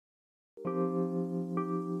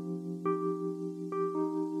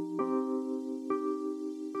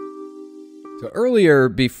So earlier,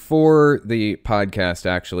 before the podcast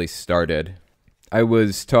actually started, I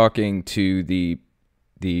was talking to the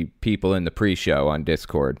people in the pre-show on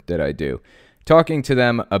Discord that I do, talking to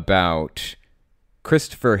them about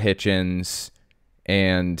Christopher Hitchens,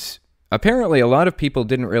 and apparently a lot of people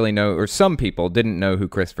didn't really know, or some people didn't know who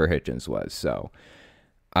Christopher Hitchens was, so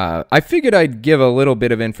I figured I'd give a little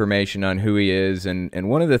bit of information on who he is, and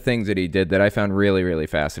one of the things that he did that I found really, really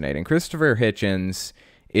fascinating. Christopher Hitchens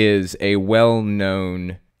is a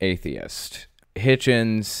well-known atheist.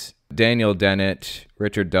 Hitchens, Daniel Dennett,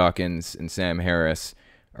 Richard Dawkins, and Sam Harris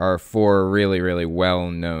are four really, really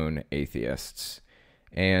well-known atheists.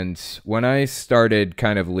 And when I started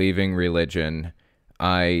kind of leaving religion,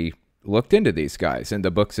 I looked into these guys and the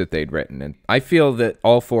books that they'd written. And I feel that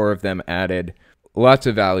all four of them added lots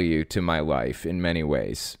of value to my life in many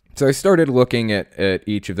ways. So I started looking at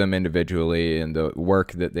each of them individually and the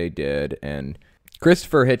work that they did. And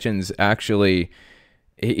Christopher Hitchens actually,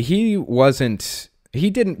 he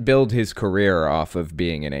didn't build his career off of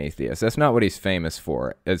being an atheist. That's not what he's famous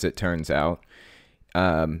for, as it turns out.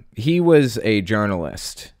 He was a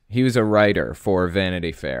journalist. He was a writer for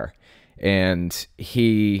Vanity Fair, and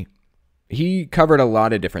he covered a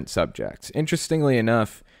lot of different subjects. Interestingly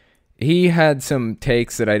enough, he had some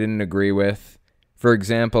takes that I didn't agree with. For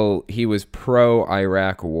example, he was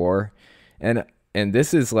pro-Iraq war, and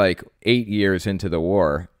this is like 8 years into the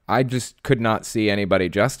war. I just could not see anybody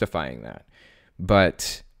justifying that.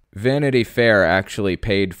 But Vanity Fair actually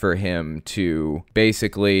paid for him to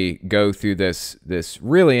basically go through this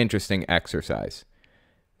really interesting exercise.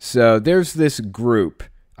 So there's this group.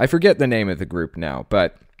 I forget the name of the group now,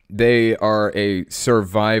 but they are a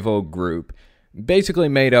survival group, basically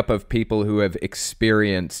made up of people who have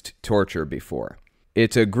experienced torture before.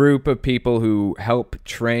 It's a group of people who help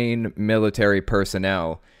train military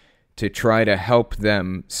personnel to try to help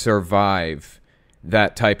them survive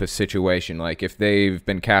that type of situation. Like if they've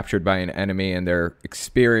been captured by an enemy and they're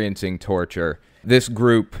experiencing torture, this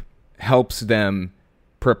group helps them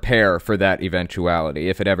prepare for that eventuality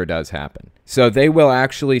if it ever does happen. So they will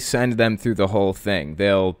actually send them through the whole thing.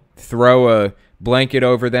 They'll throw a blanket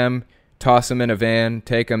over them, toss them in a van,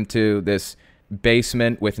 take them to this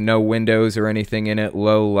basement with no windows or anything in it,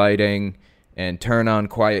 low lighting, and turn on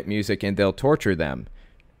quiet music, and they'll torture them.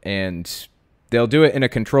 And they'll do it in a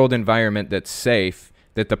controlled environment that's safe,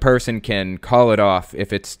 that the person can call it off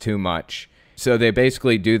if it's too much. So they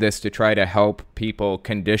basically do this to try to help people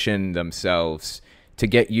condition themselves to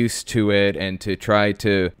get used to it and to try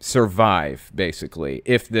to survive, basically,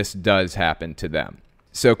 if this does happen to them.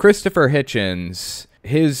 So Christopher Hitchens,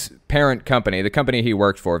 his parent company, the company he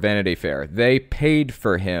worked for, Vanity Fair, they paid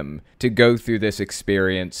for him to go through this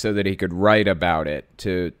experience so that he could write about it,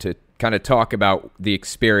 to kind of talk about the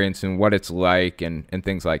experience and what it's like and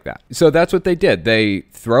things like that. So that's what they did. They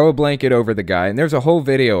throw a blanket over the guy, and there's a whole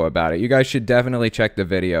video about it. You guys should definitely check the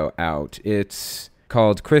video out. It's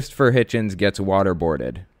called Christopher Hitchens Gets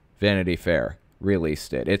Waterboarded. Vanity Fair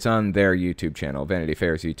released it. It's on their YouTube channel, Vanity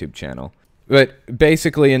Fair's YouTube channel. But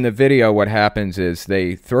basically in the video, what happens is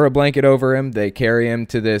they throw a blanket over him, they carry him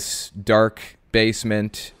to this dark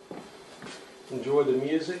basement. Enjoy the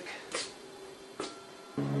music.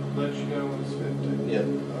 Let you go when it's 15. Yep.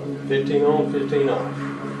 15 on, 15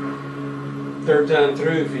 off. Third time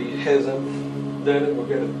through, if he hasn't done it, we'll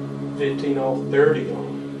get a 15 off, 30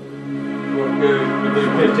 on. We'll do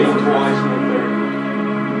 15 twice and then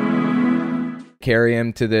 30. Carry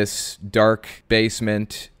him to this dark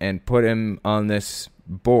basement and put him on this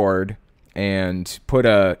board and put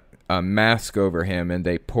a mask over him, and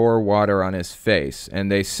they pour water on his face.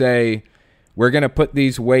 And they say, we're going to put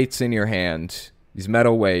these weights in your hand, these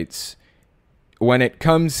metal weights. When it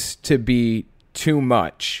comes to be too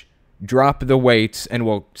much, drop the weights and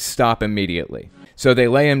we'll stop immediately. So they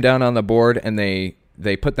lay him down on the board and they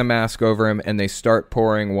put the mask over him and they start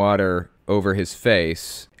pouring water over his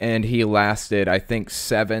face. And he lasted, I think,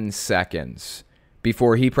 7 seconds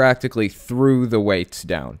before he practically threw the weights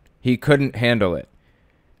down. He couldn't handle it.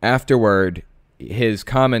 Afterward, his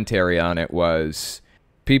commentary on it was,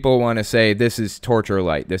 people want to say this is torture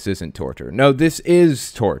light. This isn't torture. No, this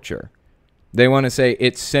is torture. They want to say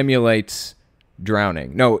it simulates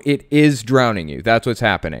drowning. No, it is drowning you. That's what's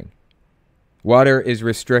happening. Water is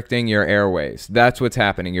restricting your airways. That's what's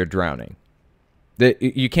happening. You're drowning.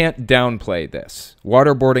 You can't downplay this.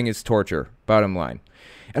 Waterboarding is torture, bottom line.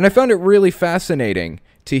 And I found it really fascinating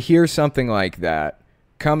to hear something like that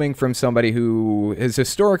coming from somebody who has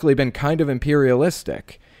historically been kind of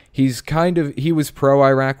imperialistic. He was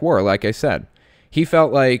pro-Iraq war, like I said. He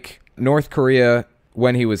felt like North Korea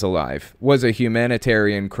when he was alive was a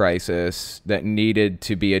humanitarian crisis that needed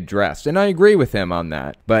to be addressed. And I agree with him on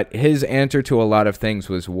that. But his answer to a lot of things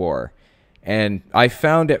was war. And I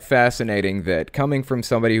found it fascinating that coming from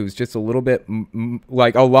somebody who's just a little bit,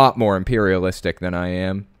 like a lot more imperialistic than I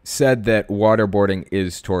am, said that waterboarding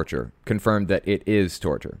is torture, confirmed that it is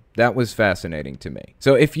torture. That was fascinating to me.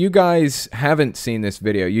 So if you guys haven't seen this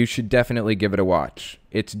video, you should definitely give it a watch.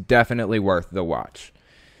 It's definitely worth the watch.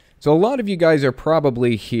 So a lot of you guys are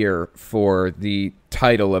probably here for the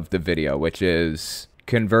title of the video, which is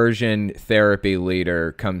Conversion Therapy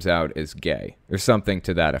Leader Comes Out as Gay, or something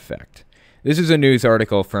to that effect. This is a news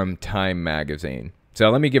article from Time magazine. So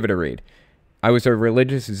let me give it a read. I was a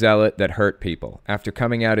religious zealot that hurt people. After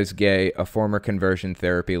coming out as gay, a former conversion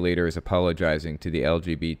therapy leader is apologizing to the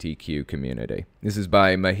LGBTQ community. This is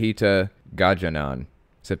by Mahita Gajanan,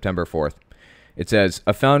 September 4th. It says,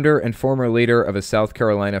 a founder and former leader of a South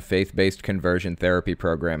Carolina faith-based conversion therapy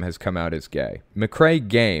program has come out as gay. McCrae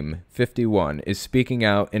Game, 51, is speaking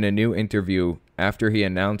out in a new interview after he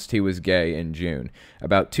announced he was gay in June,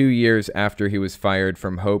 about 2 years after he was fired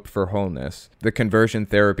from Hope for Wholeness, the conversion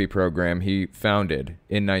therapy program he founded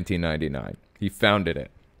in 1999. He founded it.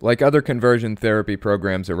 Like other conversion therapy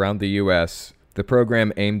programs around the U.S., the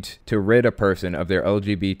program aimed to rid a person of their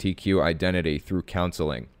LGBTQ identity through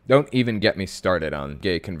counseling. Don't even get me started on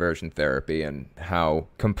gay conversion therapy and how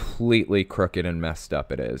completely crooked and messed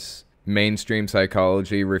up it is. Mainstream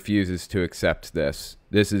psychology refuses to accept this.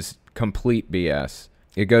 This is complete BS.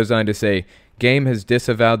 It goes on to say, Game has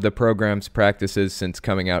disavowed the program's practices since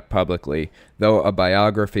coming out publicly, though a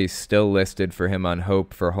biography still listed for him on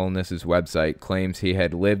Hope for Wholeness's website claims he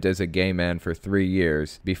had lived as a gay man for 3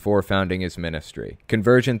 years before founding his ministry.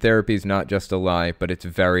 Conversion therapy is not just a lie, but it's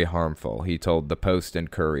very harmful, he told the Post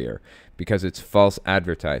and Courier, because it's false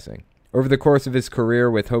advertising. Over the course of his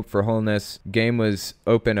career with Hope for Wholeness, Game was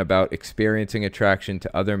open about experiencing attraction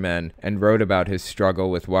to other men and wrote about his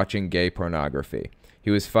struggle with watching gay pornography. He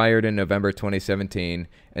was fired in November 2017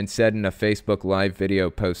 and said in a Facebook Live video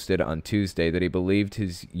posted on Tuesday that he believed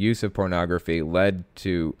his use of pornography led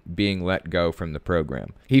to being let go from the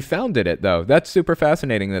program. He founded it, though. That's super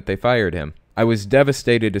fascinating that they fired him. I was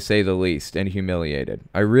devastated, to say the least, and humiliated.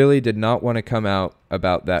 I really did not want to come out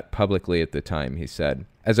about that publicly at the time, he said.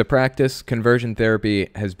 As a practice, conversion therapy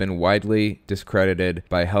has been widely discredited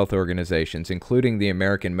by health organizations, including the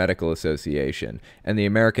American Medical Association and the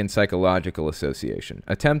American Psychological Association.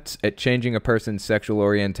 Attempts at changing a person's sexual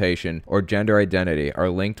orientation or gender identity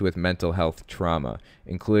are linked with mental health trauma,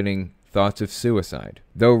 including thoughts of suicide.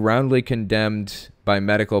 Though roundly condemned by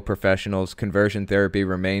medical professionals, conversion therapy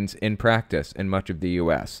remains in practice in much of the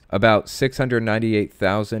U.S. About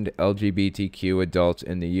 698,000 LGBTQ adults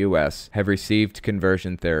in the U.S. have received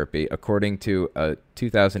conversion therapy, according to a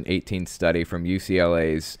 2018 study from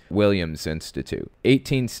UCLA's Williams Institute.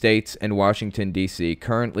 18 states and Washington, D.C.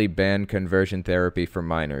 currently ban conversion therapy for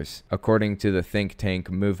minors, according to the think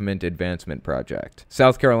tank Movement Advancement Project.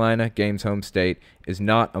 South Carolina, Game's home state, is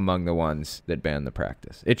not among the ones that ban the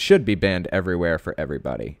practice. It should be banned everywhere for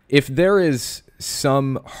everybody. If there is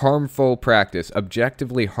some harmful practice,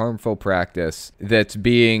 objectively harmful practice, that's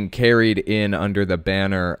being carried in under the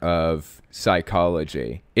banner of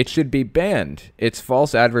psychology, it should be banned. It's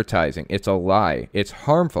false advertising. It's a lie. It's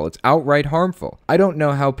harmful. It's outright harmful. I don't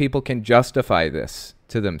know how people can justify this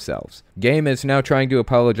to themselves. Game is now trying to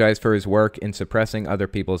apologize for his work in suppressing other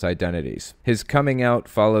people's identities. His coming out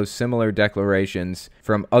follows similar declarations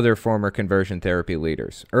from other former conversion therapy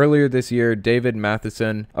leaders. Earlier this year, David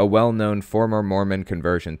Matheson, a well-known former Mormon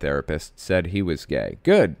conversion therapist, said he was gay.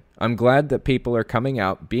 Good. I'm glad that people are coming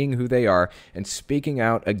out, being who they are, and speaking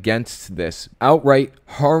out against this outright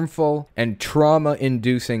harmful and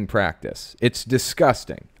trauma-inducing practice. It's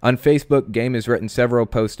disgusting. On Facebook, Game has written several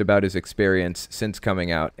posts about his experience since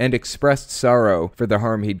coming out and expressed sorrow for the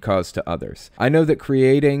harm he'd caused to others. I know that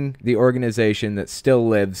creating the organization that still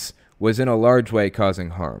lives was in a large way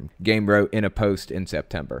causing harm, Game wrote in a post in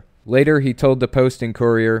September. Later, he told the Post and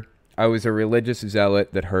Courier, I was a religious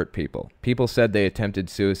zealot that hurt people. People said they attempted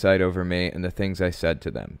suicide over me and the things I said to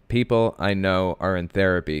them. People I know are in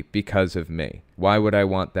therapy because of me. Why would I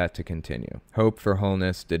want that to continue? Hope for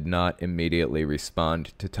Wholeness did not immediately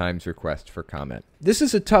respond to Time's request for comment. This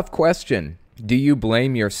is a tough question. Do you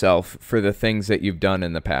blame yourself for the things that you've done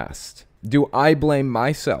in the past? Do I blame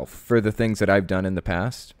myself for the things that I've done in the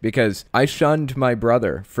past? Because I shunned my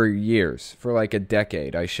brother for years. For like a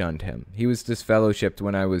decade, I shunned him. He was disfellowshipped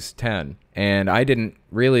when I was 10. And I didn't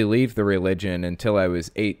really leave the religion until I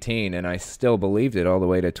was 18, and I still believed it all the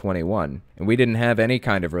way to 21. And we didn't have any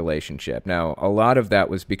kind of relationship. Now, a lot of that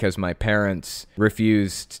was because my parents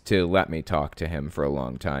refused to let me talk to him for a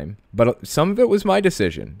long time. But some of it was my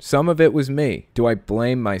decision. Some of it was me. Do I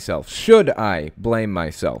blame myself? Should I blame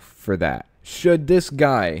myself for that? Should this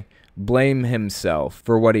guy blame himself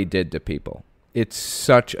for what he did to people? It's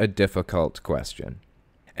such a difficult question.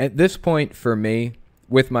 At this point, for me,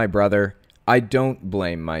 with my brother, I don't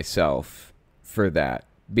blame myself for that,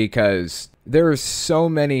 because there are so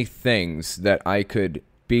many things that I could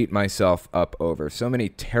beat myself up over, so many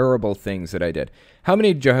terrible things that I did. How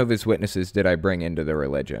many Jehovah's Witnesses did I bring into the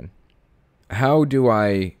religion? How do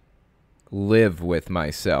I live with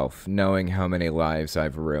myself knowing how many lives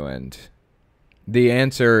I've ruined? The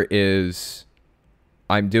answer is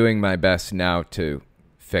I'm doing my best now to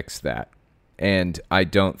fix that. And I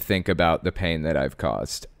don't think about the pain that I've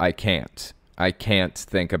caused. I can't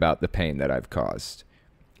think about the pain that I've caused.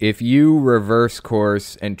 If you reverse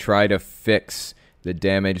course and try to fix the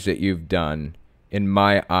damage that you've done, in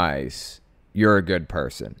my eyes, you're a good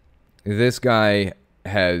person. This guy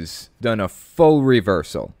has done a full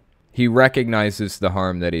reversal. He recognizes the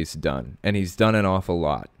harm that he's done, and he's done an awful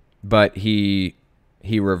lot. But he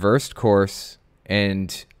reversed course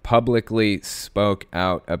and publicly spoke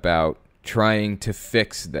out about trying to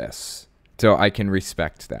fix this. So I can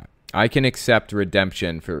respect that. I can accept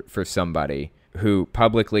redemption for somebody who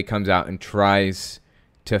publicly comes out and tries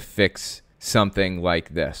to fix something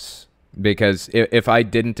like this. Because if I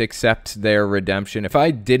didn't accept their redemption, if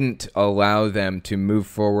I didn't allow them to move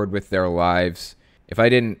forward with their lives, if I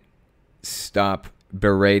didn't stop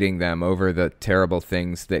berating them over the terrible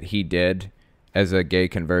things that he did as a gay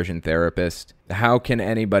conversion therapist, how can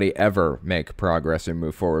anybody ever make progress or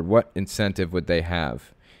move forward? What incentive would they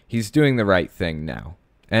have? He's doing the right thing now.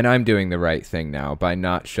 And I'm doing the right thing now by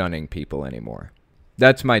not shunning people anymore.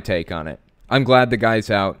 That's my take on it. I'm glad the guy's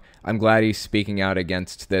out. I'm glad he's speaking out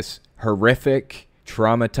against this horrific,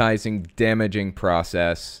 traumatizing, damaging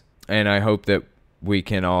process. And I hope that we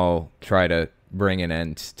can all try to bring an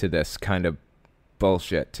end to this kind of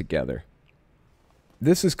bullshit together.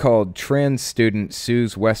 This is called Trans Student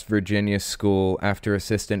Sues West Virginia School After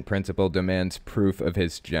Assistant Principal Demands Proof of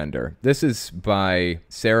His Gender. This is by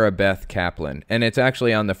Sarah Beth Kaplan, and it's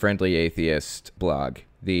actually on the Friendly Atheist blog.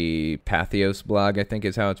 The Pathos blog, I think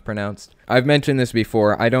is how it's pronounced. I've mentioned this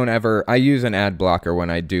before. I use an ad blocker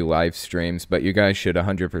when I do live streams, but you guys should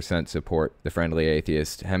 100% support the Friendly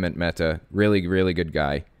Atheist. Hemant Mehta, really, really good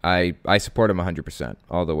guy. I support him 100%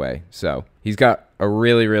 all the way. So he's got a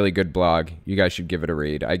really, really good blog. You guys should give it a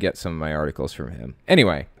read. I get some of my articles from him.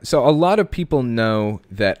 Anyway, so a lot of people know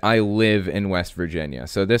that I live in West Virginia,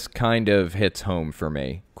 so this kind of hits home for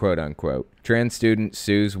me, quote unquote. Trans student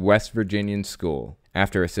sues West Virginian school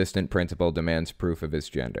after assistant principal demands proof of his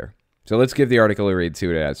gender. So let's give the article a read, see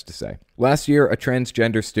what it has to say. Last year, a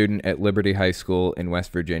transgender student at Liberty High School in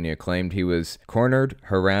West Virginia claimed he was cornered,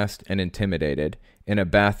 harassed, and intimidated in a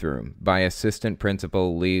bathroom by assistant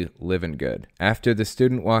principal Lee Livengood. After the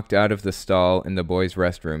student walked out of the stall in the boys'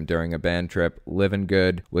 restroom during a band trip,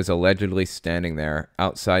 Livengood was allegedly standing there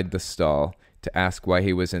outside the stall to ask why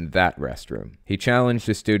he was in that restroom. He challenged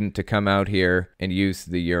the student to come out here and use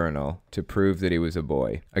the urinal to prove that he was a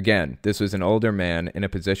boy. Again, this was an older man in a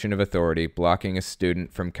position of authority blocking a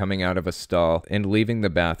student from coming out of a stall and leaving the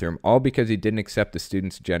bathroom, all because he didn't accept the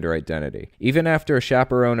student's gender identity. Even after a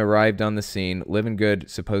chaperone arrived on the scene,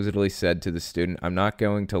 Livengood supposedly said to the student, "I'm not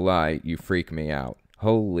going to lie, you freak me out."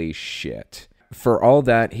 Holy shit. For all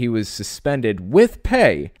that, he was suspended with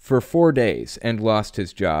pay for 4 days and lost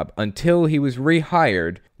his job until he was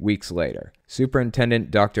rehired weeks later.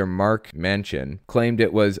 Superintendent Dr. Mark Manchin claimed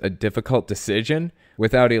it was a difficult decision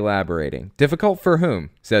without elaborating. Difficult for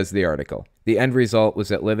whom, says the article. The end result was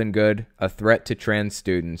that Livengood, a threat to trans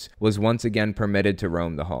students, was once again permitted to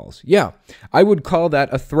roam the halls. Yeah, I would call that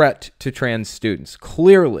a threat to trans students.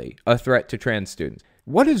 Clearly a threat to trans students.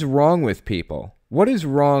 What is wrong with people? What is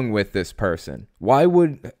wrong with this person?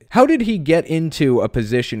 How did he get into a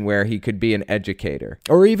position where he could be an educator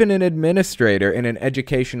or even an administrator in an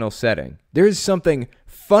educational setting? There is something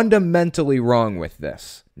fundamentally wrong with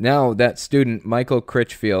this. Now that student, Michael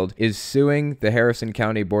Critchfield, is suing the Harrison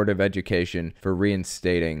County Board of Education for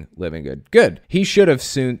reinstating Livengood. Good. He should have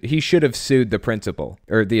sued the principal,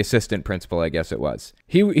 or the assistant principal, I guess it was.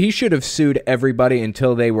 He should have sued everybody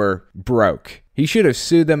until they were broke. He should have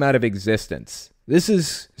sued them out of existence. This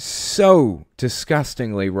is so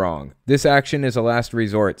disgustingly wrong. This action is a last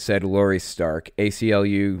resort, said Lori Stark,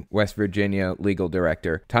 ACLU West Virginia legal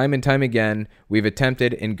director. Time and time again, we've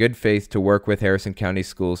attempted in good faith to work with Harrison County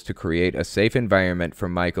schools to create a safe environment for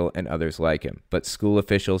Michael and others like him, but school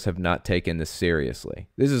officials have not taken this seriously.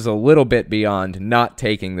 This is a little bit beyond not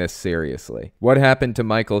taking this seriously. What happened to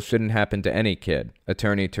Michael shouldn't happen to any kid,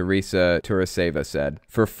 attorney Teresa Turaseva said.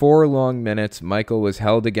 For 4 long minutes, Michael was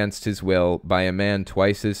held against his will by a man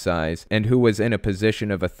twice his size and who was in a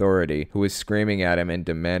position of authority, who was screaming at him and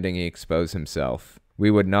demanding he expose himself. We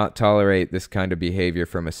would not tolerate this kind of behavior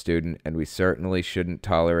from a student, and we certainly shouldn't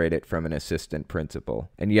tolerate it from an assistant principal.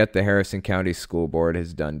 And yet the Harrison County School Board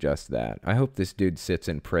has done just that. I hope this dude sits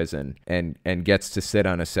in prison and gets to sit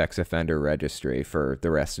on a sex offender registry for the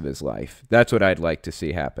rest of his life. That's what I'd like to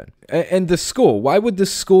see happen. And the school, why would the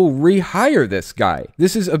school rehire this guy?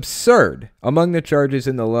 This is absurd. Among the charges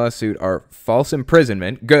in the lawsuit are false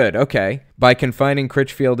imprisonment, good, okay, by confining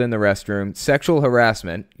Critchfield in the restroom, sexual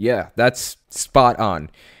harassment, yeah, that's spot on,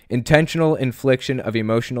 intentional infliction of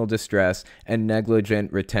emotional distress, and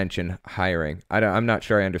negligent retention hiring. I'm not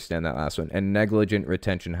sure I understand that last one. And negligent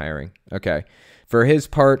retention hiring. Okay. For his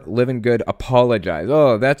part, Living Good apologized.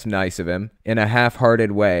 Oh, that's nice of him. In a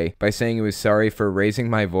half-hearted way, by saying he was sorry for raising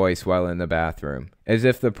my voice while in the bathroom. As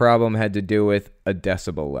if the problem had to do with a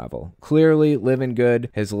decibel level. Clearly, Living Good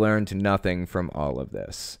has learned nothing from all of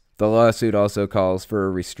this. The lawsuit also calls for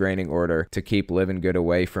a restraining order to keep Living Good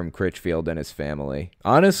away from Critchfield and his family.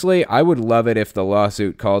 Honestly, I would love it if the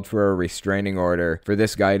lawsuit called for a restraining order for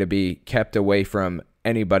this guy to be kept away from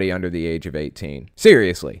anybody under the age of 18.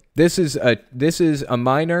 Seriously, this is a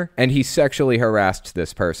minor, and he sexually harassed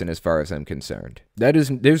this person as far as I'm concerned.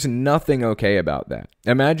 There's nothing okay about that.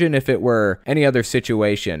 Imagine if it were any other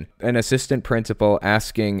situation, an assistant principal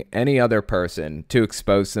asking any other person to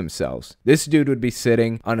expose themselves. This dude would be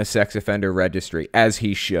sitting on a sex offender registry, as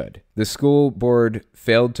he should. The school board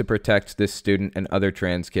failed to protect this student and other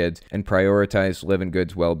trans kids and prioritized Living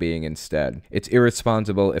Good's well-being instead. It's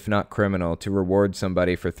irresponsible, if not criminal, to reward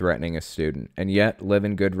somebody for threatening a student, and yet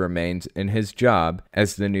Living Good remains in his job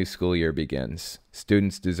as the new school year begins.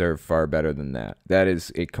 Students deserve far better than that. That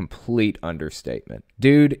is a complete understatement.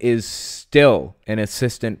 Dude is still an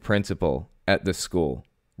assistant principal at the school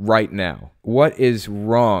right now. What is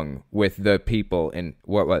wrong with the people in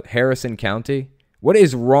what Harrison County? What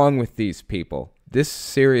is wrong with these people? This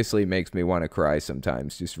seriously makes me want to cry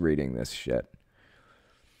sometimes just reading this shit.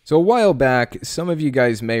 So a while back, some of you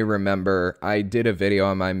guys may remember I did a video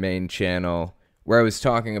on my main channel where I was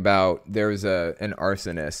talking about there was an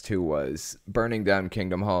arsonist who was burning down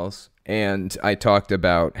Kingdom Halls. And I talked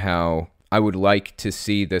about how I would like to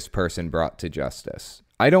see this person brought to justice.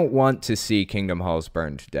 I don't want to see Kingdom Halls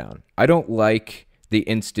burned down. I don't like the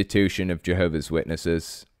institution of Jehovah's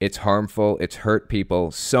Witnesses. It's harmful. It's hurt people,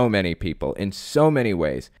 so many people, in so many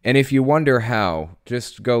ways. And if you wonder how,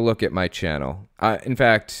 just go look at my channel. In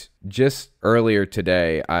fact, just earlier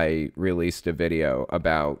today, I released a video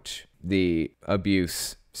about the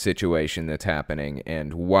abuse situation that's happening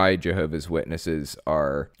and why Jehovah's Witnesses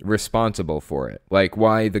are responsible for it. Like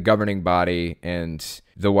why the governing body and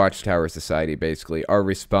the Watchtower Society basically are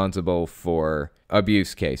responsible for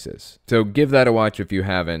abuse cases. So give that a watch if you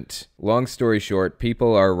haven't. Long story short,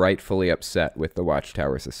 people are rightfully upset with the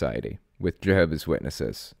Watchtower Society, with Jehovah's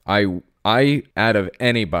Witnesses. I, out of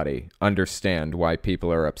anybody, understand why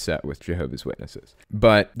people are upset with Jehovah's Witnesses.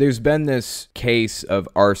 But there's been this case of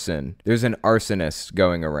arson. There's an arsonist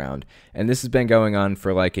going around, and this has been going on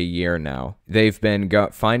for like a year now. They've been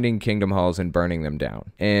finding Kingdom Halls and burning them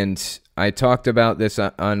down. And I talked about this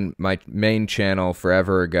on my main channel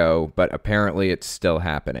forever ago, but apparently it's still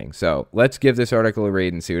happening. So let's give this article a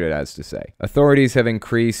read and see what it has to say. Authorities have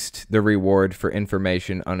increased the reward for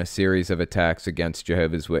information on a series of attacks against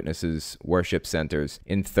Jehovah's Witnesses worship centers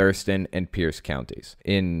in Thurston and Pierce counties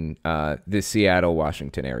in the Seattle,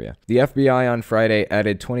 Washington area. The FBI on Friday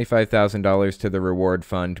added $25,000 to the reward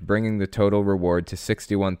fund, bringing the total reward to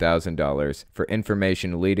 $61,000 for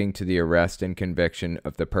information leading to the arrest and conviction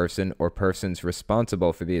of the person or persons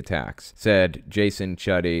responsible for the attacks, said Jason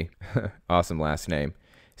Chuddy, awesome last name,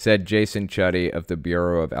 said Jason Chuddy of the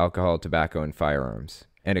Bureau of Alcohol, Tobacco, and Firearms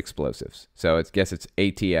and Explosives. So I guess it's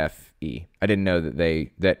ATF-E. I didn't know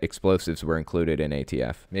that explosives were included in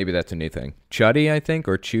ATF. Maybe that's a new thing. Chuddy, I think,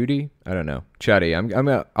 or Chudy? I don't know.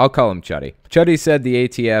 Chuddy. I'll call him Chuddy. Chuddy said the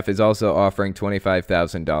ATF is also offering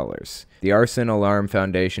 $25,000. The Arson Alarm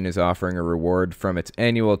Foundation is offering a reward from its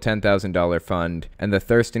annual $10,000 fund, and the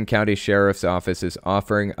Thurston County Sheriff's Office is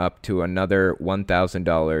offering up to another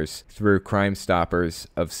 $1,000 through Crime Stoppers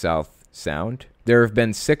of South Sound. There have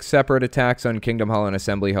been 6 separate attacks on Kingdom Hall and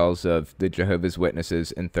Assembly Halls of the Jehovah's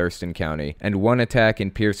Witnesses in Thurston County, and 1 attack in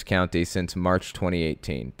Pierce County since March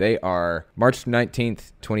 2018. They are March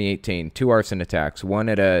 19th, 2018, 2 arson attacks, one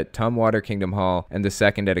at a Tumwater Kingdom Hall and the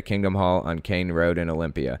second at a Kingdom Hall on Kane Road in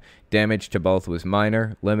Olympia. Damage to both was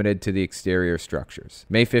minor, limited to the exterior structures.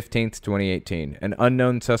 May 15th, 2018, an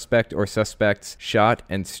unknown suspect or suspects shot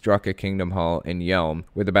and struck a Kingdom Hall in Yelm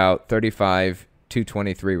with about 35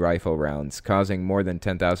 .223 rifle rounds, causing more than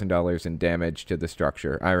 $10,000 in damage to the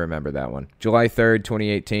structure. I remember that one. July 3rd,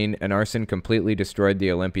 2018, an arson completely destroyed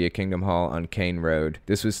the Olympia Kingdom Hall on Kane Road.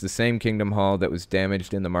 This was the same Kingdom Hall that was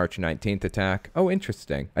damaged in the March 19th attack. Oh,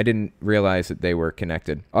 interesting. I didn't realize that they were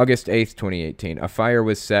connected. August 8th, 2018, a fire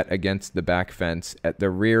was set against the back fence at the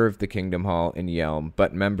rear of the Kingdom Hall in Yelm,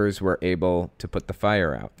 but members were able to put the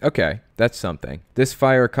fire out. Okay. That's something. This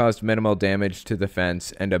fire caused minimal damage to the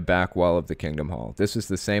fence and a back wall of the Kingdom Hall. This was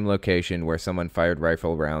the same location where someone fired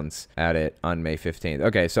rifle rounds at it on May 15th.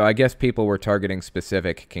 Okay, so I guess people were targeting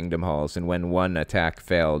specific Kingdom Halls, and when one attack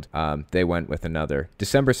failed, they went with another.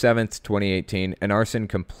 December 7th, 2018, an arson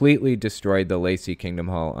completely destroyed the Lacey Kingdom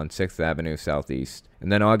Hall on 6th Avenue Southeast.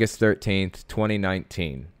 And then August 13th,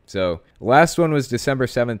 2019. So last one was December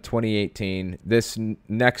 7th, 2018. This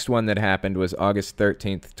next one that happened was August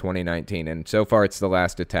 13th, 2019. And so far, it's the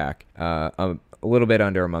last attack, a little bit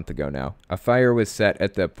under a month ago now. A fire was set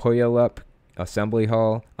at the Puyallup Assembly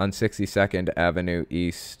Hall on 62nd Avenue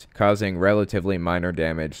East, causing relatively minor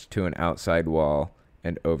damage to an outside wall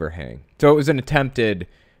and overhang. So it was an attempted,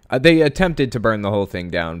 they attempted to burn the whole thing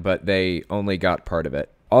down, but they only got part of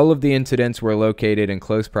it. All of the incidents were located in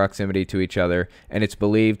close proximity to each other, and it's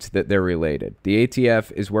believed that they're related. The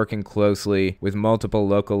ATF is working closely with multiple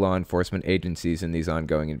local law enforcement agencies in these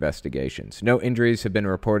ongoing investigations. No injuries have been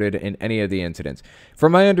reported in any of the incidents.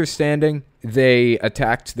 From my understanding, they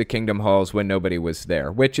attacked the Kingdom Halls when nobody was there,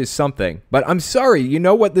 which is something. But I'm sorry, you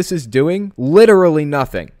know what this is doing? Literally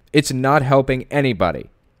nothing. It's not helping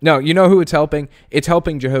anybody. No, you know who it's helping? It's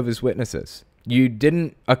helping Jehovah's Witnesses. You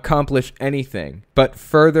didn't accomplish anything but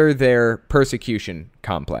further their persecution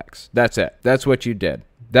complex. That's it. That's what you did.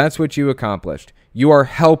 That's what you accomplished. You are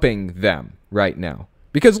helping them right now.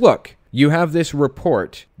 Because look, you have this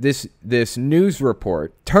report, this news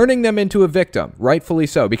report, turning them into a victim, rightfully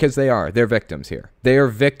so, because they are. They're victims here. They are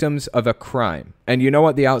victims of a crime. And you know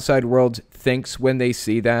what the outside world thinks when they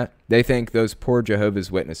see that? They think those poor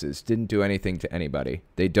Jehovah's Witnesses didn't do anything to anybody.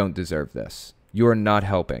 They don't deserve this. You are not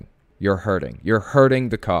helping. You're hurting. You're hurting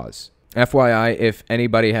the cause. FYI, if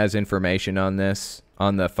anybody has information on this,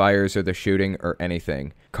 on the fires or the shooting or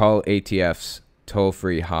anything, call ATF's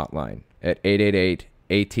toll-free hotline at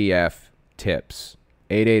 888-ATF-TIPS,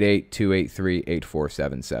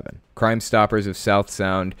 888-283-8477. Crime Stoppers of South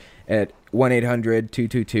Sound at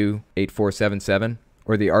 1-800-222-8477,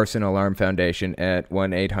 or the Arson Alarm Foundation at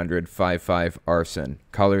 1-800-55-ARSON.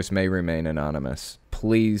 Callers may remain anonymous.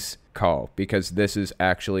 Please call, because this is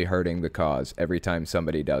actually hurting the cause every time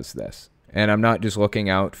somebody does this. And I'm not just looking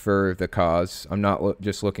out for the cause. I'm not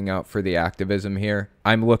just looking out for the activism here.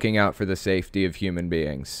 I'm looking out for the safety of human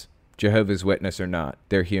beings. Jehovah's Witness or not,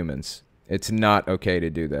 they're humans. It's not okay to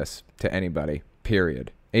do this to anybody,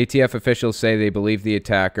 period. ATF officials say they believe the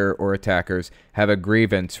attacker or attackers have a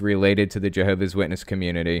grievance related to the Jehovah's Witness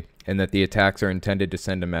community and that the attacks are intended to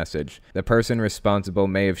send a message. The person responsible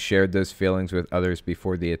may have shared those feelings with others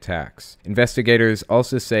before the attacks. Investigators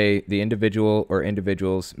also say the individual or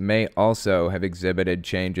individuals may also have exhibited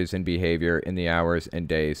changes in behavior in the hours and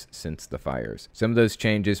days since the fires. Some of those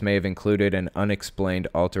changes may have included an unexplained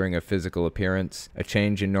altering of physical appearance, a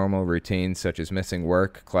change in normal routines such as missing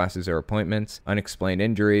work, classes, or appointments, unexplained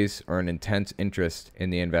injuries, or an intense interest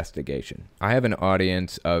in the investigation. I have an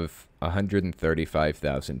audience of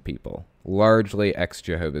 135,000 people, largely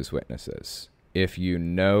ex-Jehovah's Witnesses. If you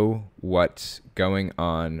know what's going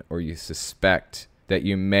on or you suspect that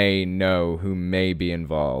you may know who may be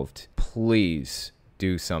involved, please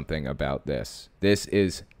do something about this. This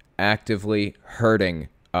is actively hurting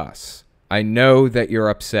us. I know that you're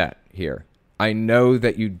upset here. I know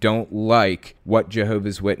that you don't like what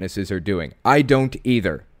Jehovah's Witnesses are doing. I don't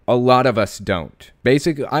either. A lot of us don't.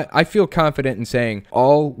 Basically, I feel confident in saying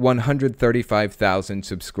all 135,000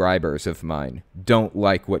 subscribers of mine don't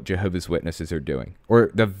like what Jehovah's Witnesses are doing,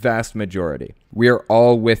 or the vast majority. We are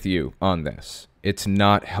all with you on this. It's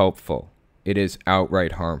not helpful. It is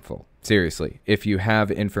outright harmful. Seriously, if you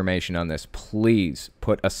have information on this, please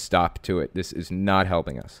put a stop to it. This is not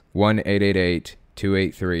helping us.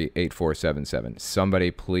 1-888-283-8477.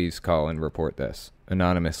 Somebody please call and report this,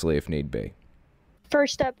 anonymously if need be.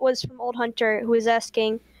 First up was from Old Hunter, who was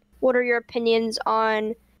asking, what are your opinions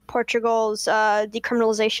on Portugal's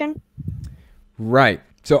decriminalization? Right.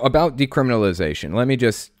 So about decriminalization, let me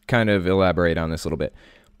just kind of elaborate on this a little bit.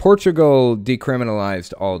 Portugal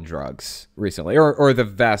decriminalized all drugs recently, or the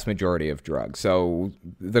vast majority of drugs. So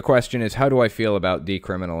the question is, how do I feel about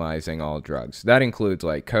decriminalizing all drugs? That includes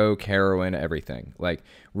like coke, heroin, everything, like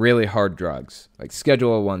really hard drugs, like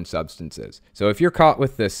Schedule 1 substances. So if you're caught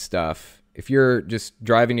with this stuff, if you're just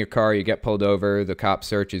driving your car, you get pulled over, the cop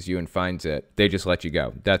searches you and finds it, they just let you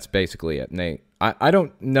go. That's basically it. And I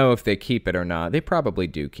don't know if they keep it or not. They probably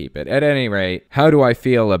do keep it. At any rate, how do I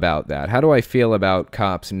feel about that? How do I feel about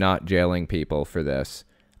cops not jailing people for this?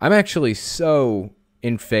 I'm actually so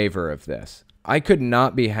in favor of this. I could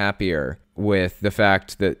not be happier with the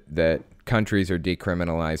fact that countries are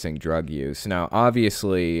decriminalizing drug use. Now,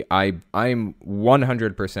 obviously, I'm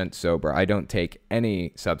 100% sober. I don't take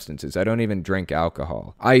any substances. I don't even drink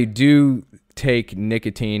alcohol. I do take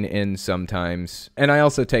nicotine in sometimes, and I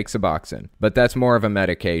also take Suboxone, but that's more of a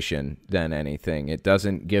medication than anything. It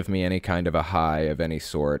doesn't give me any kind of a high of any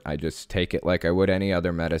sort. I just take it like I would any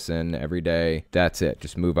other medicine every day. That's it.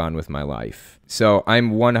 Just move on with my life. So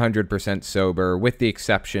I'm 100% sober with the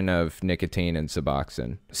exception of nicotine and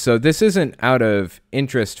Suboxone. So this isn't out of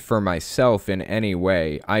interest for myself in any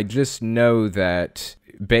way. I just know that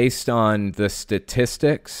based on the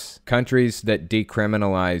statistics, countries that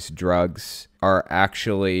decriminalize drugs are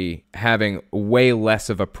actually having way less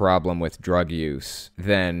of a problem with drug use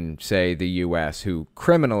than, say, the US, who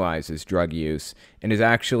criminalizes drug use and is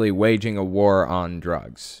actually waging a war on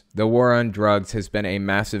drugs. The war on drugs has been a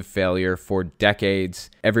massive failure for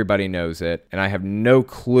decades. Everybody knows it, and I have no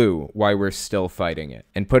clue why we're still fighting it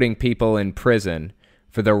and putting people in prison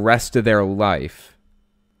for the rest of their life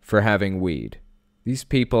for having weed. These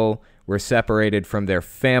people were separated from their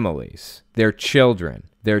families, their children,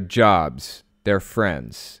 their jobs, their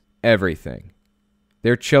friends, everything.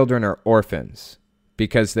 Their children are orphans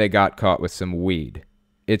because they got caught with some weed.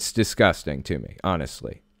 It's disgusting to me,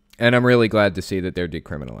 honestly. And I'm really glad to see that they're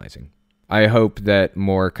decriminalizing. I hope that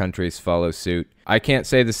more countries follow suit. I can't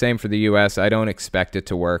say the same for the US. I don't expect it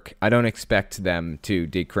to work. I don't expect them to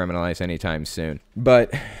decriminalize anytime soon.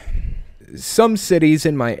 But some cities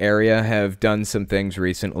in my area have done some things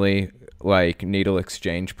recently, like needle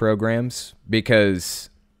exchange programs, because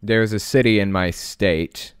there's a city in my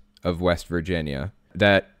state of West Virginia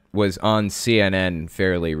that was on CNN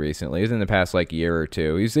fairly recently. It was in the past year or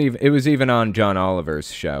two. It was even on John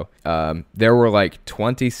Oliver's show. There were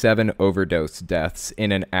 27 overdose deaths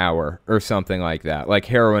in an hour or something like that, like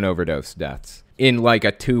heroin overdose deaths in a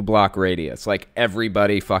 2-block radius.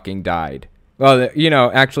 Everybody fucking died. Well,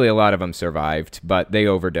 actually a lot of them survived, but they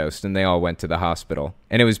overdosed and they all went to the hospital.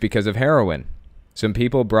 And it was because of heroin. Some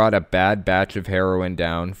people brought a bad batch of heroin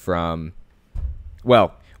down from,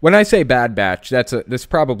 well, when I say bad batch, that's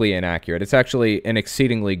probably inaccurate. It's actually an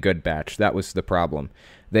exceedingly good batch. That was the problem.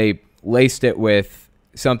 They laced it with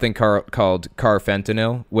something called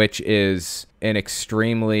carfentanil, which is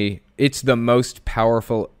it's the most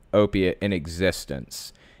powerful opiate in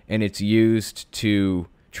existence. And it's used to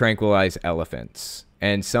tranquilize elephants.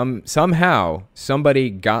 And somehow somebody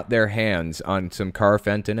got their hands on some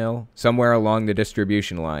carfentanil somewhere along the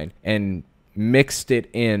distribution line and mixed it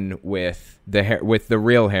in with the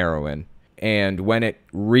real heroin. And when it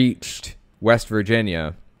reached West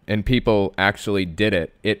Virginia and people actually did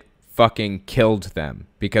it, it fucking killed them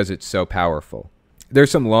because it's so powerful.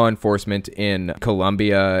 There's some law enforcement in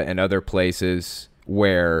Colombia and other places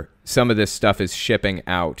where some of this stuff is shipping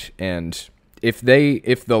out, and if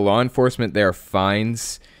the law enforcement there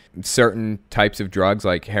finds certain types of drugs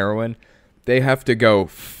like heroin, they have to go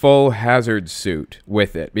full hazard suit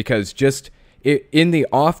with it, because in the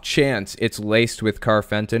off chance it's laced with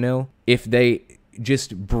carfentanil, if they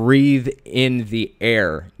just breathe in the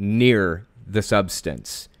air near the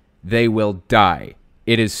substance, they will die.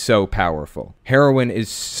 It is so powerful. Heroin is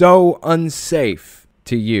so unsafe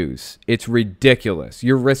to use. It's ridiculous.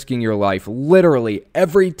 You're risking your life literally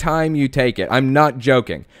every time you take it. I'm not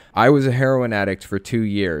joking. I was a heroin addict for 2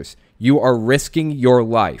 years. You are risking your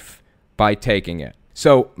life by taking it.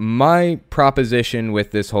 So my proposition with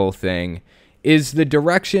this whole thing is the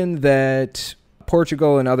direction that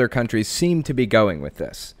Portugal and other countries seem to be going with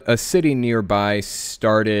this. A city nearby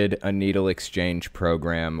started a needle exchange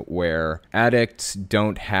program where addicts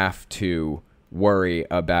don't have to worry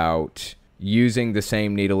about using the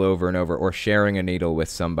same needle over and over, or sharing a needle with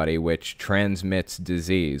somebody which transmits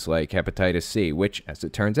disease like hepatitis C, which, as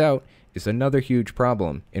it turns out, is another huge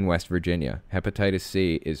problem in West Virginia. Hepatitis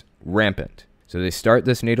C is rampant. So they start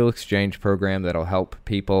this needle exchange program that'll help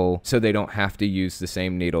people so they don't have to use the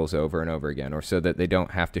same needles over and over again, or so that they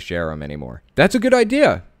don't have to share them anymore. That's a good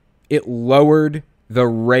idea. it lowered the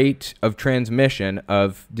rate of transmission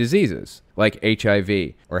of diseases like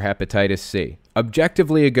HIV or hepatitis C.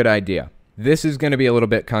 Objectively a good idea. This is going to be a little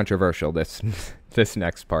bit controversial, this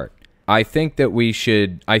next part. I think that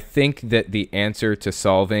the answer to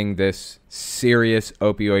solving this serious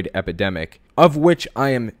opioid epidemic, of which I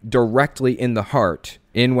am directly in the heart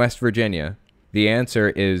in West Virginia, the answer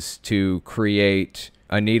is to create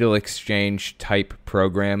a needle exchange type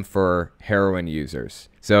program for heroin users.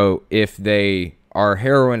 So if they are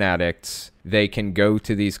heroin addicts, they can go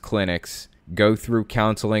to these clinics, go through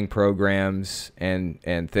counseling programs and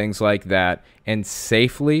things like that, and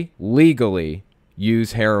safely, legally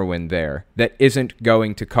use heroin there that isn't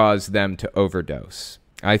going to cause them to overdose.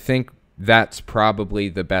 I think that's probably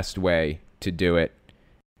the best way to do it.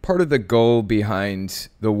 Part of the goal behind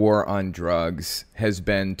the war on drugs has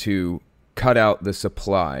been to cut out the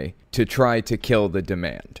supply to try to kill the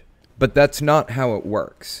demand. But that's not how it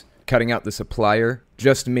works. Cutting out the supplier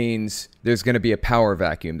just means there's going to be a power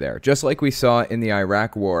vacuum there. Just like we saw in the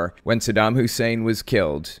Iraq War when Saddam Hussein was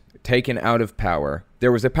killed, taken out of power,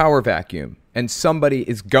 there was a power vacuum, and somebody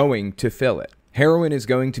is going to fill it. Heroin is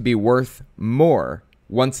going to be worth more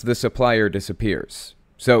once the supplier disappears.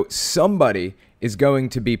 So somebody is going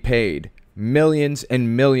to be paid millions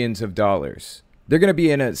and millions of dollars. They're going to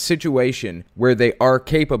be in a situation where they are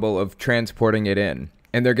capable of transporting it in,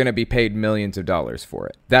 and they're going to be paid millions of dollars for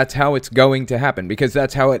it. That's how it's going to happen, because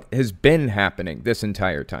that's how it has been happening this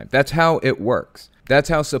entire time. That's how it works. That's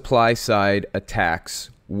how supply side attacks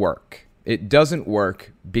work. It doesn't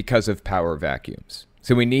work because of power vacuums.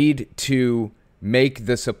 So we need to make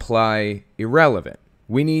the supply irrelevant.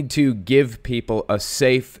 We need to give people a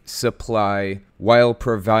safe supply while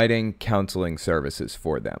providing counseling services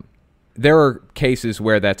for them. There are cases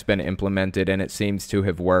where that's been implemented and it seems to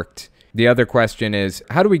have worked. The other question is,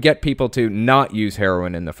 how do we get people to not use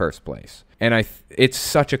heroin in the first place? And it's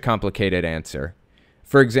such a complicated answer.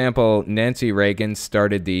 For example, Nancy Reagan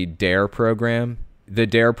started the DARE program. The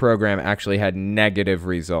DARE program actually had negative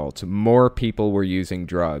results. More people were using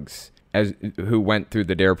drugs who went through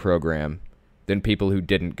the DARE program than people who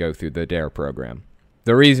didn't go through the DARE program.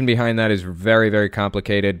 The reason behind that is very, very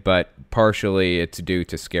complicated, but partially it's due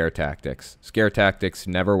to scare tactics. Scare tactics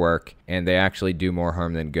never work, and they actually do more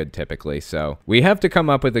harm than good typically. So we have to come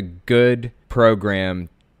up with a good program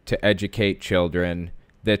to educate children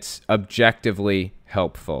that's objectively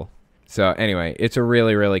helpful. So anyway, it's a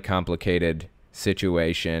really, really complicated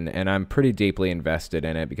situation, and I'm pretty deeply invested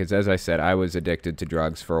in it because, as I said, I was addicted to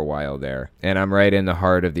drugs for a while there, and I'm right in the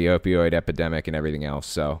heart of the opioid epidemic and everything else.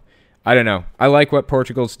 So I don't know. I like what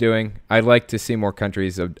Portugal's doing. I'd like to see more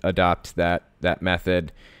countries adopt that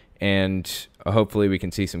method, and hopefully we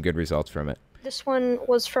can see some good results from it. This one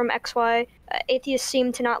was from XY. Atheists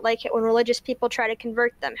seem to not like it when religious people try to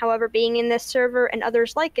convert them. However, being in this server and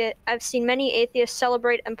others like it, I've seen many atheists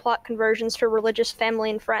celebrate and plot conversions for religious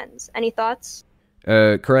family and friends. Any thoughts?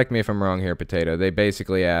 Correct me if I'm wrong here, Potato. They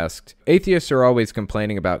basically asked, atheists are always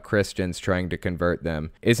complaining about Christians trying to convert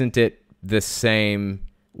them. Isn't it the same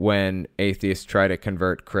when atheists try to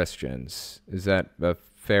convert Christians? Is that a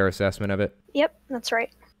fair assessment of it? Yep, that's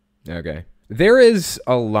right. Okay. There is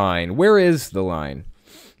a line. Where is the line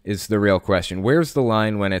is the real question. Where's the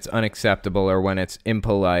line when it's unacceptable or when it's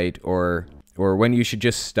impolite or when you should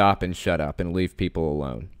just stop and shut up and leave people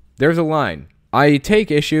alone? There's a line. I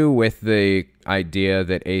take issue with the idea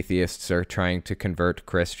that atheists are trying to convert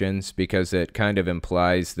Christians because it kind of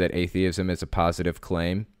implies that atheism is a positive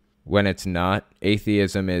claim when it's not.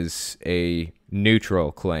 Atheism is a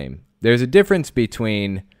neutral claim. There's a difference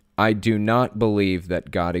between I do not believe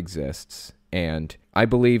that God exists and I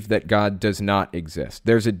believe that God does not exist.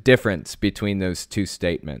 There's a difference between those two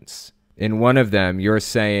statements. In one of them, you're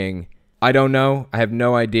saying, I don't know, I have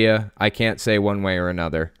no idea, I can't say one way or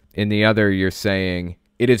another. In the other, you're saying,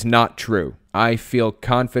 it is not true. I feel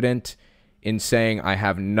confident in saying I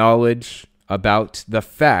have knowledge about the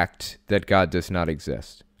fact that God does not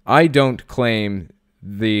exist. I don't claim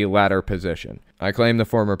the latter position. I claim the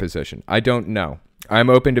former position. I don't know. I'm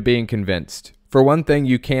open to being convinced. For one thing,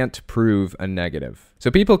 you can't prove a negative. So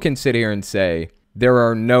people can sit here and say, there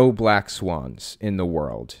are no black swans in the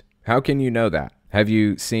world. How can you know that? Have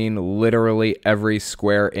you seen literally every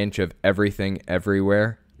square inch of everything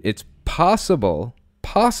everywhere? It's possible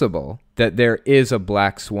that there is a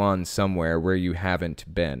black swan somewhere where you haven't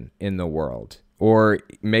been in the world. Or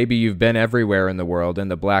maybe you've been everywhere in the world and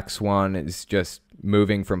the black swan is just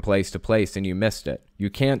moving from place to place and you missed it. You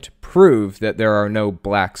can't prove that there are no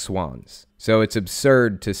black swans. So it's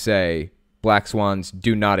absurd to say black swans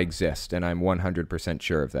do not exist, and I'm 100%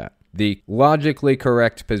 sure of that. The logically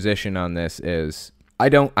correct position on this is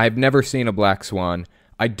I've never seen a black swan.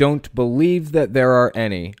 I don't believe that there are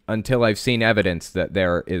any until I've seen evidence that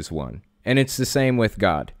there is one. And it's the same with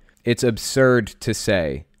God. It's absurd to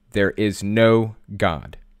say there is no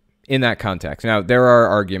God in that context. Now, there are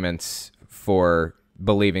arguments for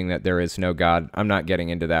believing that there is no God. I'm not getting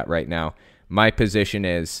into that right now. My position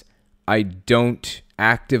is I don't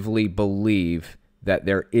actively believe that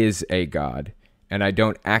there is a God, and I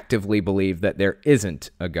don't actively believe that there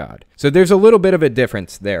isn't a God. So there's a little bit of a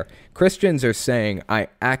difference there. Christians are saying, I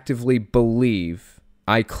actively believe,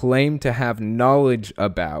 I claim to have knowledge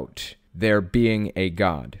about there being a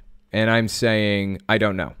God. And I'm saying, I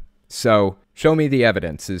don't know. So show me the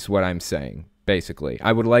evidence is what I'm saying, basically.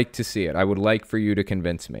 I would like to see it. I would like for you to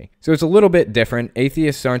convince me. So it's a little bit different.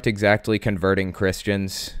 Atheists aren't exactly converting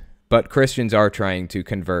Christians, but Christians are trying to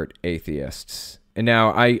convert atheists. And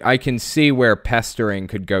now I can see where pestering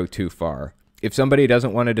could go too far. If somebody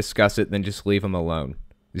doesn't want to discuss it, then just leave them alone.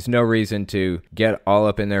 There's no reason to get all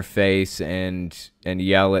up in their face and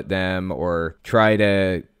yell at them or try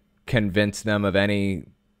to convince them of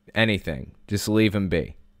anything. Just leave them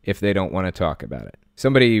be if they don't want to talk about it.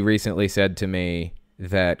 Somebody recently said to me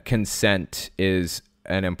that consent is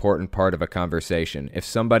an important part of a conversation. If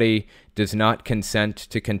somebody does not consent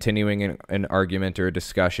to continuing an argument or a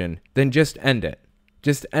discussion, then just end it.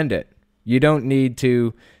 Just end it. You don't need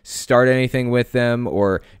to start anything with them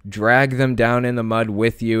or drag them down in the mud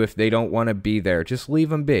with you if they don't want to be there. Just leave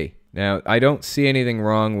them be. Now, I don't see anything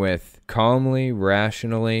wrong with calmly,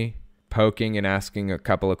 rationally poking and asking a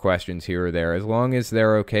couple of questions here or there, as long as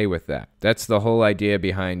they're okay with that. That's the whole idea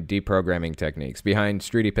behind deprogramming techniques, behind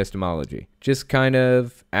street epistemology. Just kind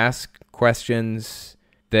of ask questions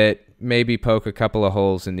that maybe poke a couple of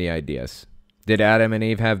holes in the ideas. Did Adam and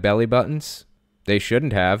Eve have belly buttons? They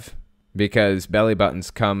shouldn't have, because belly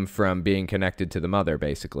buttons come from being connected to the mother,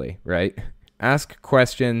 basically, right? Ask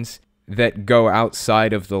questions that go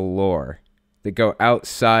outside of the lore, that go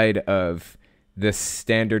outside of the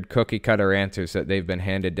standard cookie cutter answers that they've been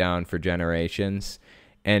handed down for generations,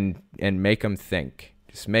 and make them think.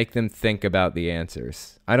 Just make them think about the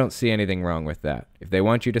answers. I don't see anything wrong with that. If they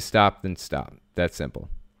want you to stop, then stop. That's simple.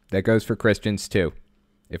 That goes for Christians too.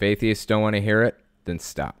 If atheists don't want to hear it, then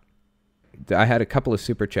stop. I had a couple of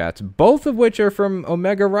super chats, both of which are from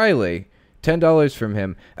Omega Riley. $10 from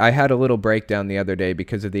him. I had a little breakdown the other day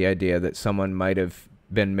because of the idea that someone might have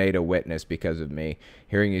been made a witness because of me.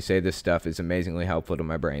 Hearing you say this stuff is amazingly helpful to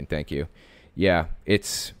my brain. Thank you. Yeah,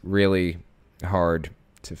 it's really hard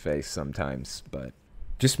to face sometimes, but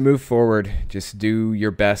just move forward. Just do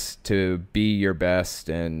your best to be your best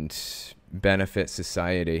and benefit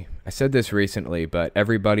society. I said this recently, but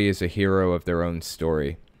everybody is a hero of their own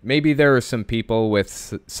story. Maybe there are some people with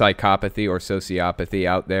psychopathy or sociopathy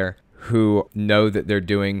out there who know that they're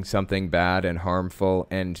doing something bad and harmful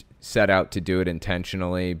and set out to do it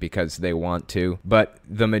intentionally because they want to. But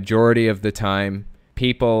the majority of the time,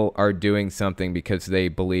 people are doing something because they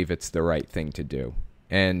believe it's the right thing to do.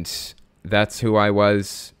 And that's who I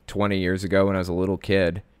was 20 years ago when I was a little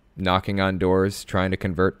kid, knocking on doors, trying to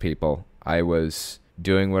convert people. I was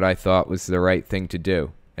doing what I thought was the right thing to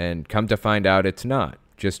do. And come to find out it's not.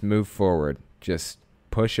 Just move forward. Just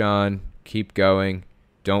push on, keep going.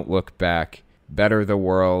 Don't look back. Better the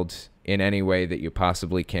world in any way that you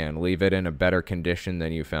possibly can. Leave it in a better condition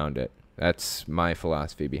than you found it. That's my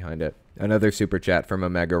philosophy behind it. Another super chat from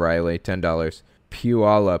Omega Riley, $10.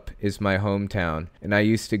 Puyallup is my hometown, and I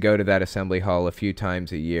used to go to that assembly hall a few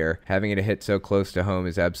times a year. Having it hit so close to home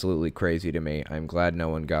is absolutely crazy to me. I'm glad no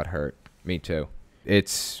one got hurt. Me too.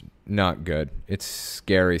 It's not good. It's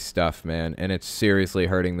scary stuff, man, and it's seriously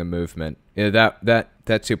hurting the movement.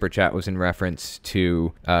 That super chat was in reference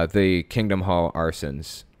to the Kingdom Hall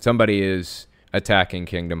Arsons. Somebody is attacking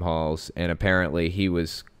Kingdom Halls, and apparently he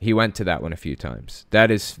went to that one a few times.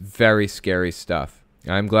 That is very scary stuff.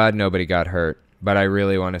 I'm glad nobody got hurt, but I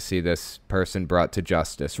really want to see this person brought to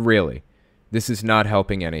justice. Really. This is not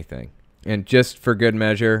helping anything. And just for good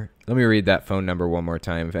measure, let me read that phone number one more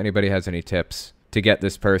time. If anybody has any tips to get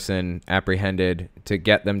this person apprehended, to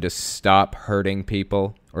get them to stop hurting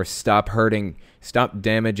people, or stop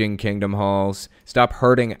damaging Kingdom Halls, stop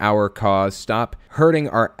hurting our cause, stop hurting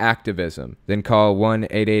our activism, then call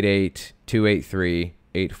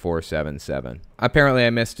 1-888-283-8477. Apparently I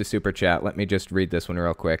missed a super chat. Let me just read this one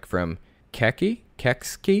real quick from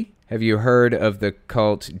Keksi. Have you heard of the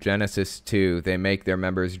cult Genesis 2? They make their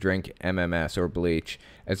members drink MMS or bleach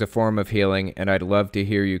as a form of healing, and I'd love to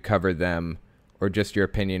hear you cover them or just your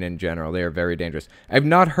opinion in general. They are very dangerous. I've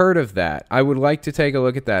not heard of that. I would like to take a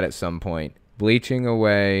look at that at some point. Bleaching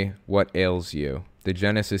away what ails you. The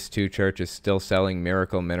Genesis 2 Church is still selling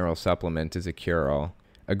miracle mineral supplement as a cure-all.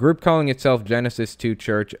 A group calling itself Genesis 2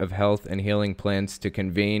 Church of Health and Healing plans to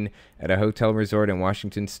convene at a hotel resort in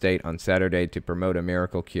Washington state on Saturday to promote a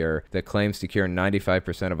miracle cure that claims to cure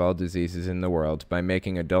 95% of all diseases in the world by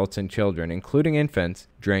making adults and children, including infants,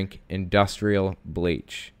 drink industrial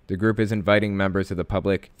bleach. The group is inviting members of the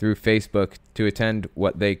public through Facebook to attend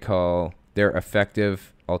what they call their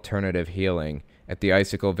effective alternative healing at the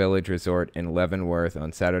Icicle Village Resort in Leavenworth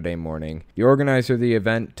on Saturday morning. The organizer of the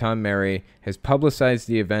event, Tom Mary, has publicized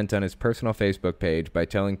the event on his personal Facebook page by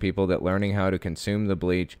telling people that learning how to consume the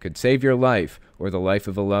bleach could save your life or the life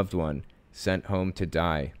of a loved one sent home to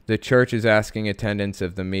die. The church is asking attendants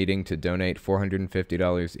of the meeting to donate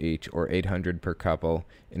 $450 each, or $800 per couple,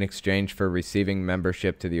 in exchange for receiving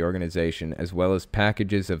membership to the organization, as well as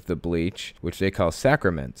packages of the bleach, which they call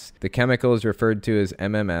sacraments. The chemical is referred to as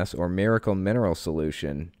MMS, or Miracle Mineral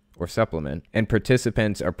Solution, or supplement, and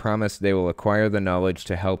participants are promised they will acquire the knowledge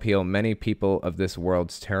to help heal many people of this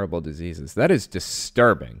world's terrible diseases. That is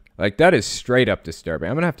disturbing. Like, that is straight up disturbing.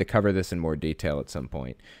 I'm going to have to cover this in more detail at some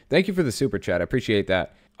point. Thank you for the super chat. I appreciate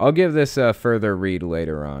that. I'll give this a further read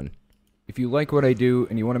later on. If you like what I do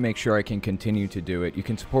and you want to make sure I can continue to do it, you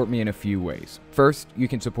can support me in a few ways. First, you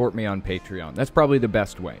can support me on Patreon. That's probably the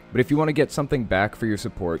best way. But if you want to get something back for your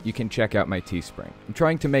support, you can check out my Teespring. I'm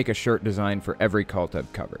trying to make a shirt design for every cult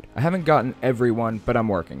I've covered. I haven't gotten every one, but I'm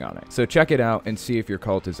working on it. So check it out and see if your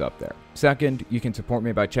cult is up there. Second, you can support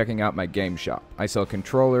me by checking out my game shop. I sell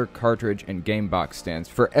controller, cartridge, and game box stands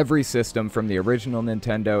for every system from the original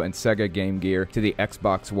Nintendo and Sega Game Gear to the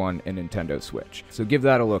Xbox One and Nintendo Switch. So give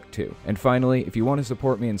that a look too. And finally, if you want to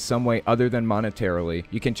support me in some way other than monetarily,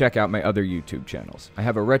 you can check out my other YouTube channels. I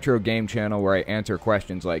have a retro game channel where I answer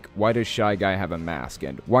questions like, why does Shy Guy have a mask?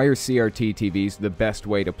 And why are CRT TVs the best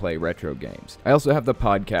way to play retro games? I also have the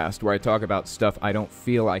podcast where I talk about stuff I don't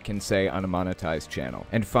feel I can say on a monetized channel.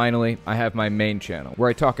 And finally, I have my main channel where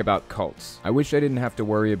I talk about cults. I wish I didn't have to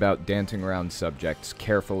worry about dancing around subjects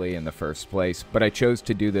carefully in the first place, but I chose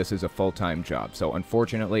to do this as a full-time job, so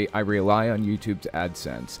unfortunately I rely on YouTube's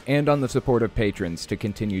AdSense and on the support of patrons to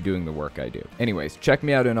continue doing the work I do. Anyways, check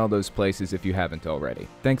me out in all those places if you haven't already.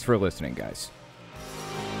 Thanks for listening, guys.